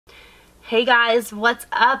Hey guys, what's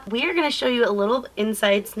up? We are going to show you a little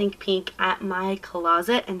inside sneak peek at my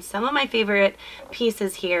closet and some of my favorite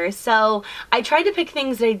pieces here. So I tried to pick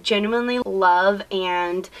things that I genuinely love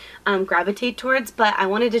and gravitate towards, but I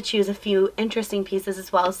wanted to choose a few interesting pieces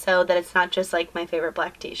as well so that it's not just like my favorite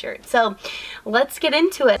black t-shirt. So let's get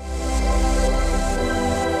into it.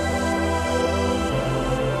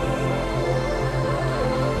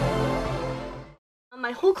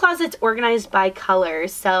 My whole closet's organized by color,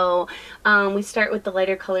 so we start with the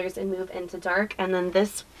lighter colors and move into dark, and then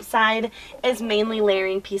this side is mainly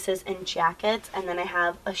layering pieces and jackets, and then I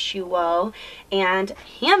have a shoe wall and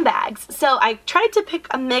handbags. So I tried to pick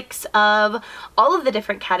a mix of all of the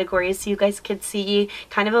different categories so you guys could see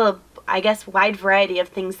kind of a, I guess, wide variety of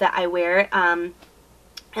things that I wear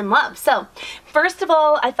and love. So first of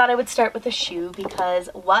all, I thought I would start with a shoe because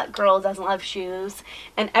what girl doesn't love shoes?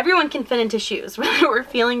 And everyone can fit into shoes, whether we're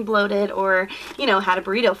feeling bloated or, you know, had a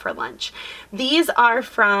burrito for lunch. These are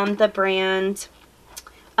from the brand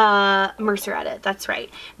Mercer Edit, that's right.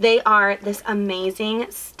 They are this amazing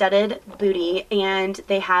studded booty and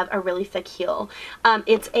they have a really thick heel.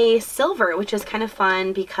 It's a silver, which is kind of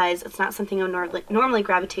fun because it's not something I normally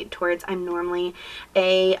gravitate towards. I'm normally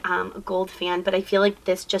a gold fan, but I feel like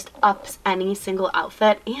this just ups any single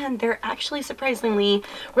outfit, and they're actually surprisingly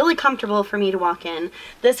really comfortable for me to walk in.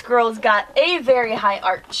 This girl's got a very high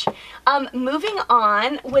arch. Moving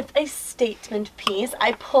on with a statement piece,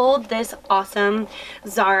 I pulled this awesome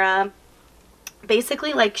Zara,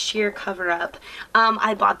 basically like sheer cover up.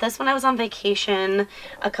 I bought this when I was on vacation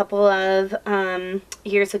a couple of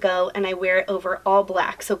years ago, and I wear it over all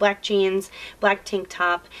black. So black jeans, black tank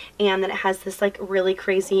top, and then it has this like really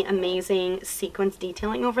crazy amazing sequence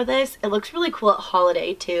detailing over this. It looks really cool at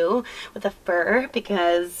holiday too with a fur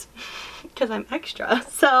because I'm extra.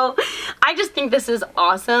 So I just think this is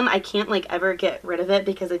awesome. I can't like ever get rid of it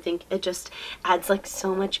because I think it just adds like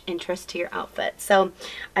so much interest to your outfit. So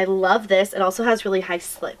I love this. It also has really high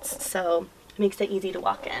slits, so it makes it easy to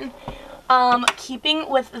walk in. Keeping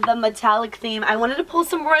with the metallic theme, I wanted to pull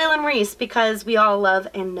some Royal & Reese because we all love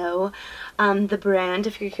and know the brand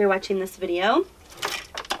if you're here watching this video.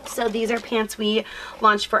 So these are pants we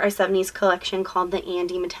launched for our 70s collection called the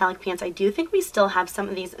Andy metallic pants. I do think we still have some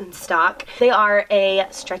of these in stock. They are a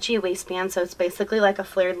stretchy waistband, so it's basically like a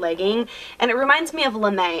flared legging, and it reminds me of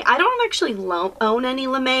lame. I don't actually own any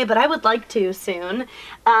lame, but I would like to soon.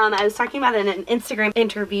 I was talking about in an Instagram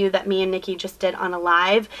interview that me and Nikki just did on a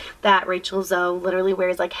live that Rachel Zoe literally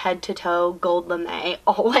wears like head to toe gold lame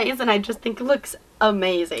always, and I just think it looks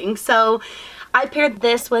amazing. So I paired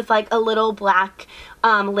this with like a little black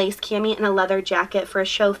lace cami and a leather jacket for a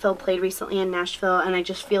show Phil played recently in Nashville, and I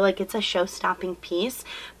just feel like it's a show-stopping piece,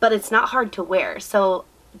 but it's not hard to wear, so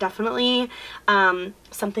definitely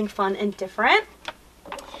something fun and different.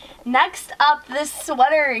 Next up, this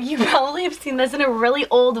sweater. You probably have seen this in a really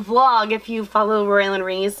old vlog if you follow Royal &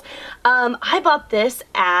 Reese. I bought this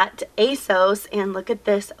at ASOS, and look at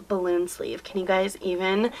this balloon sleeve. Can you guys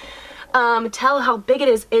even tell how big it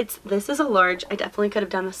is? This is a large. I definitely could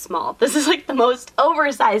have done a small. This is like the most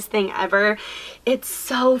oversized thing ever. It's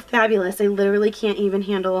so fabulous. I literally can't even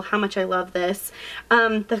handle how much I love this.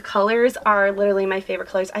 The colors are literally my favorite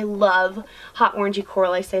colors. I love hot orangey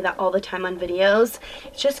coral. I say that all the time on videos.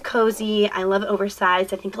 It's just cozy. I love it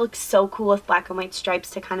oversized. I think it looks so cool with black and white stripes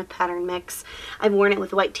to kind of pattern mix. I've worn it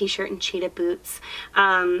with a white t-shirt and cheetah boots.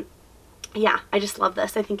 Yeah, I just love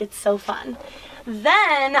this. I think it's so fun.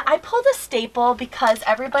 Then I pulled a staple because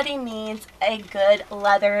everybody needs a good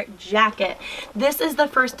leather jacket. This is the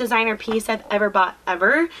first designer piece I've ever bought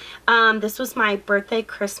ever. This was my birthday,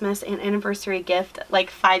 Christmas, and anniversary gift like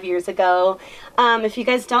 5 years ago. If you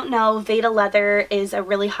guys don't know, Veda Leather is a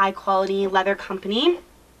really high quality leather company.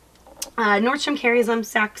 Nordstrom carries them,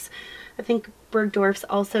 Saks, I think Bergdorf's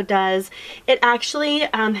also does. It actually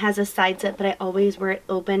has a side zip, but I always wear it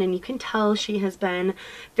open, and you can tell she has been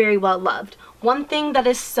very well loved. One thing that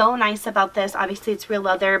is so nice about this, obviously it's real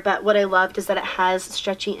leather, but what I loved is that it has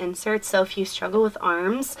stretchy inserts, so if you struggle with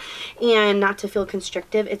arms and not to feel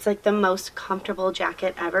constrictive, it's like the most comfortable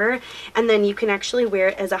jacket ever. And then you can actually wear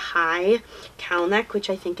it as a high cowl neck, which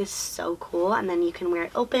I think is so cool, and then you can wear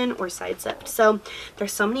it open or side zipped. So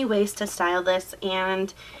there's so many ways to style this,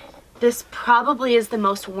 and this probably is the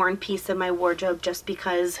most worn piece of my wardrobe just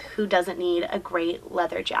because who doesn't need a great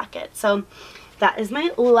leather jacket? So that is my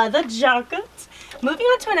leather jacket. Moving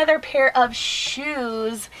on to another pair of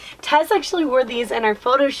shoes. Tess actually wore these in our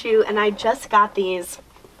photo shoot, and I just got these.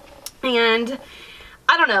 And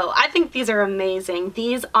I don't know. I think these are amazing.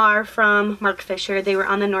 These are from Mark Fisher. They were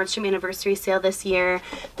on the Nordstrom anniversary sale this year.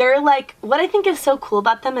 They're like, what I think is so cool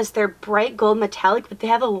about them is they're bright gold metallic, but they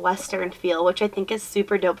have a Western feel, which I think is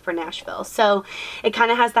super dope for Nashville. So it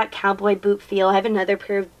kind of has that cowboy boot feel. I have another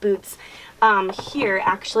pair of boots here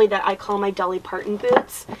actually that I call my Dolly Parton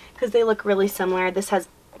boots because they look really similar. This has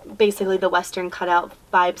basically the Western cutout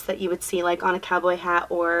vibes that you would see like on a cowboy hat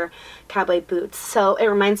or cowboy boots. So it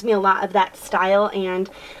reminds me a lot of that style, and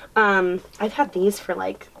I've had these for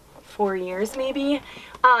like 4 years maybe.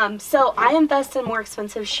 So I invest in more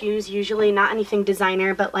expensive shoes, usually not anything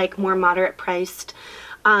designer, but like more moderate priced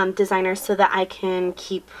designers, so that I can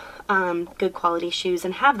keep good quality shoes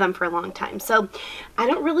and have them for a long time. So I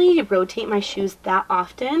don't really rotate my shoes that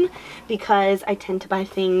often because I tend to buy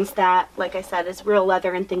things that, like I said, is real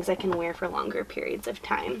leather and things I can wear for longer periods of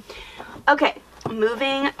time. Okay,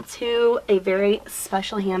 moving to a very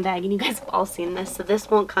special handbag, and you guys have all seen this, so this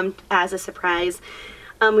won't come as a surprise.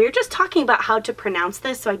 We were just talking about how to pronounce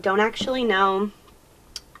this, so I don't actually know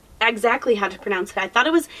exactly how to pronounce it. I thought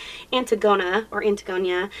it was Antigona or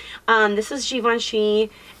Antigonia. This is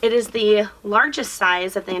givenchy. It is the largest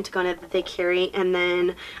size of the Antigona that they carry, and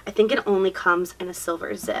then I think it only comes in a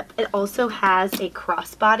silver zip. It also has a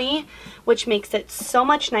crossbody, which makes it so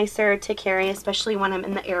much nicer to carry, especially when I'm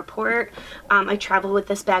in the airport. I travel with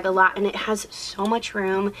this bag a lot, and it has so much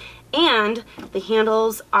room, and the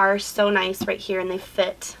handles are so nice right here, and they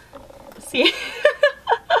fit. See?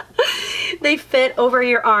 They fit over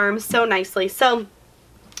your arm so nicely. So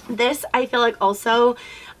this, I feel like, also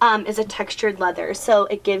is a textured leather, so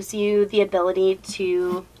it gives you the ability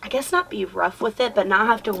to, I guess, not be rough with it, but not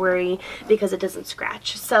have to worry because it doesn't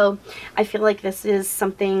scratch. So I feel like this is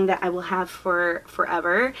something that I will have for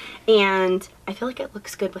forever, and I feel like it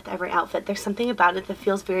looks good with every outfit. There's something about it that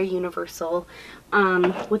feels very universal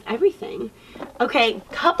with everything. Okay,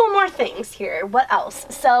 couple more things here. What else?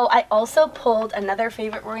 So I also pulled another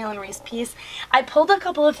favorite Royal & Reese piece. I pulled a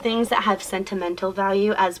couple of things that have sentimental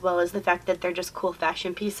value, as well as the fact that they're just cool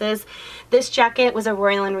fashion pieces. This jacket was a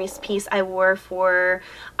Royal & Reese piece I wore for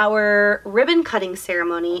our ribbon cutting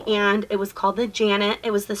ceremony, and it was called the Janet.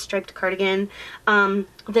 It was the striped cardigan.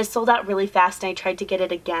 This sold out really fast, and I tried to get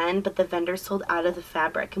it again, but the vendor sold out of the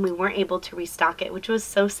fabric and we weren't able to restock it, which was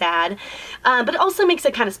so sad. But it also makes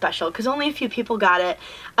it kind of special because only a few people got it.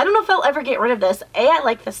 I don't know if I'll ever get rid of this. A, I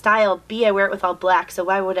like the style. B, I wear it with all black, so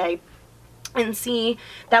why would I? And see,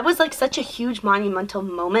 that was like such a huge monumental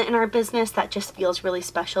moment in our business that just feels really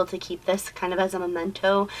special to keep this kind of as a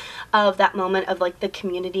memento of that moment of like the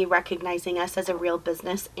community recognizing us as a real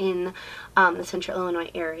business in the Central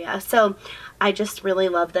Illinois area. So I just really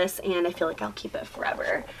love this, and I feel like I'll keep it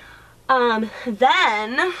forever.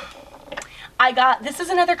 Then I got, this is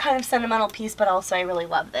another kind of sentimental piece, but also I really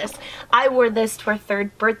love this. I wore this to our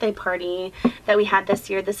 3rd birthday party that we had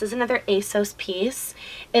this year. This is another ASOS piece.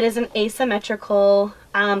 It is an asymmetrical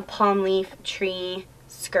palm leaf tree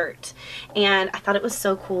skirt, and I thought it was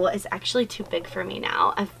so cool. It's actually too big for me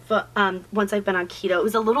now. Once I've been on keto, it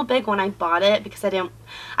was a little big when I bought it because I didn't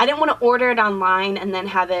want to order it online and then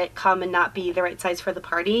have it come and not be the right size for the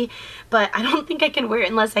party. But I don't think I can wear it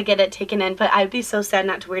unless I get it taken in. But I'd be so sad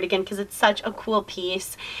not to wear it again because it's such a cool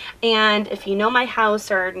piece. And if you know my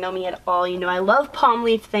house or know me at all, you know I love palm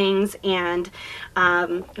leaf things, and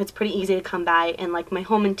it's pretty easy to come by in like my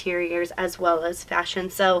home interiors as well as fashion.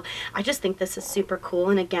 So I just think this is super cool.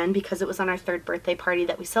 And again, because it was on our 3rd birthday party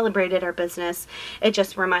that we celebrated our business, it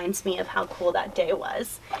just reminds me of how cool that day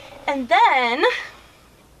was. And then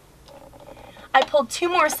I pulled 2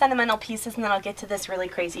 more sentimental pieces, and then I'll get to this really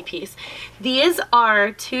crazy piece. These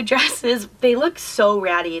are 2 dresses. They look so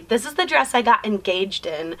ratty. This is the dress I got engaged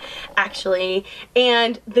in, actually,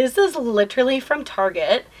 and this is literally from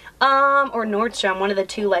Target or Nordstrom, one of the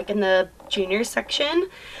two, like in the junior section.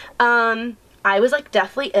 I was like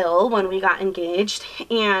deathly ill when we got engaged,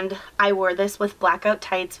 and I wore this with blackout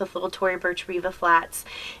tights with little Tory Burch Riva flats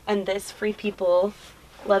and this Free People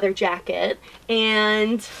leather jacket.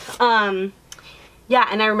 And yeah,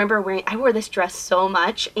 and I remember I wore this dress so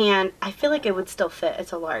much, and I feel like it would still fit.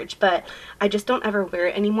 It's a large, but I just don't ever wear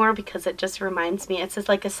it anymore because it just reminds me, it's just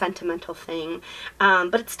like a sentimental thing.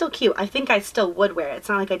 But it's still cute. I think I still would wear it. It's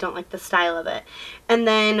not like I don't like the style of it. And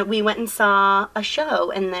then we went and saw a show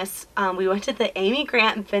in this. We went to the Amy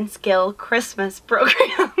Grant and Vince Gill Christmas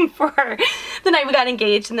program for the night we got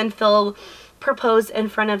engaged, and then Phil proposed in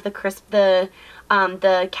front of the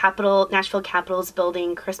Nashville Capitals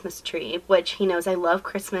building Christmas tree, which he knows I love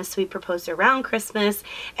Christmas, so we proposed around Christmas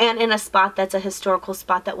and in a spot that's a historical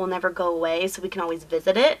spot that will never go away, so we can always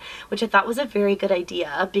visit it, which I thought was a very good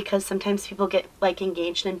idea because sometimes people get like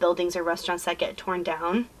engaged in buildings or restaurants that get torn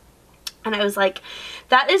down. And I was like,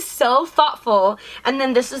 that is so thoughtful. And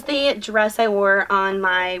then this is the dress I wore on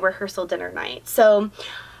my rehearsal dinner night. So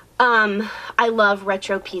I love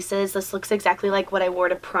retro pieces. This looks exactly like what I wore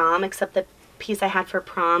to prom, except the piece I had for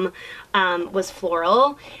prom was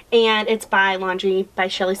floral, and it's by Laundry by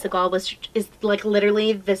Shelley Segal, which is like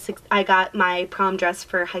literally this. I got my prom dress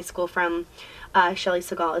for high school from Shelley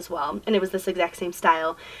Segal as well, and it was this exact same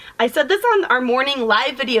style. I said this on our morning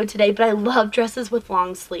live video today, but I love dresses with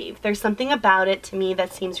long sleeve. There's something about it to me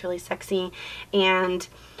that seems really sexy and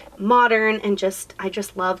modern, and I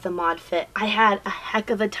just love the mod fit. I had a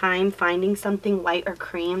heck of a time finding something white or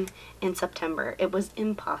cream in September. It was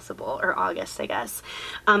impossible, or August I guess,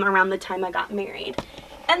 around the time I got married.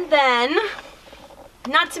 And then,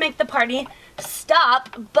 not to make the party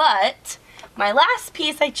stop, but my last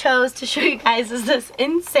piece I chose to show you guys is this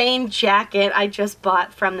insane jacket I just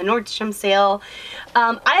bought from the Nordstrom sale.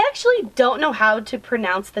 I actually don't know how to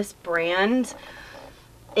pronounce this brand.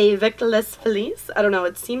 Avec les Felices. I don't know,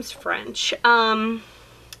 it seems French.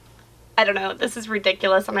 I don't know, this is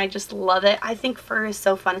ridiculous and I just love it. I think fur is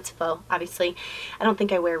so fun. It's faux, obviously. I don't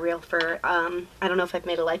think I wear real fur. I don't know if I've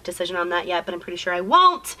made a life decision on that yet, but I'm pretty sure I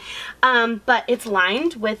won't. But it's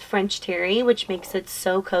lined with French terry, which makes it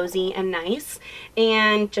so cozy and nice,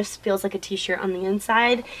 and just feels like a t-shirt on the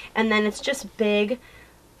inside. And then it's just big,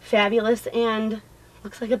 fabulous, and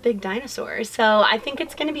looks like a big dinosaur. So I think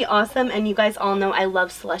it's going to be awesome, and you guys all know I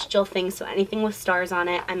love celestial things, so anything with stars on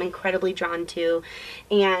it I'm incredibly drawn to,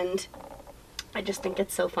 and I just think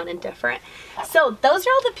it's so fun and different. So those are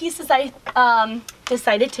all the pieces I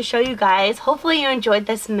decided to show you guys. Hopefully you enjoyed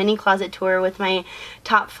this mini closet tour with my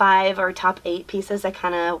top 5 or top 8 pieces. I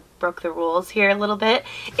kind of broke the rules here a little bit.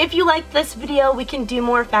 If you liked this video, we can do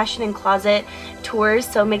more fashion and closet tours,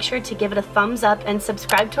 so make sure to give it a thumbs up and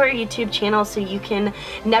subscribe to our YouTube channel so you can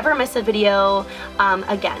never miss a video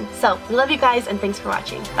again. So we love you guys, and thanks for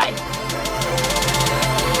watching. Bye.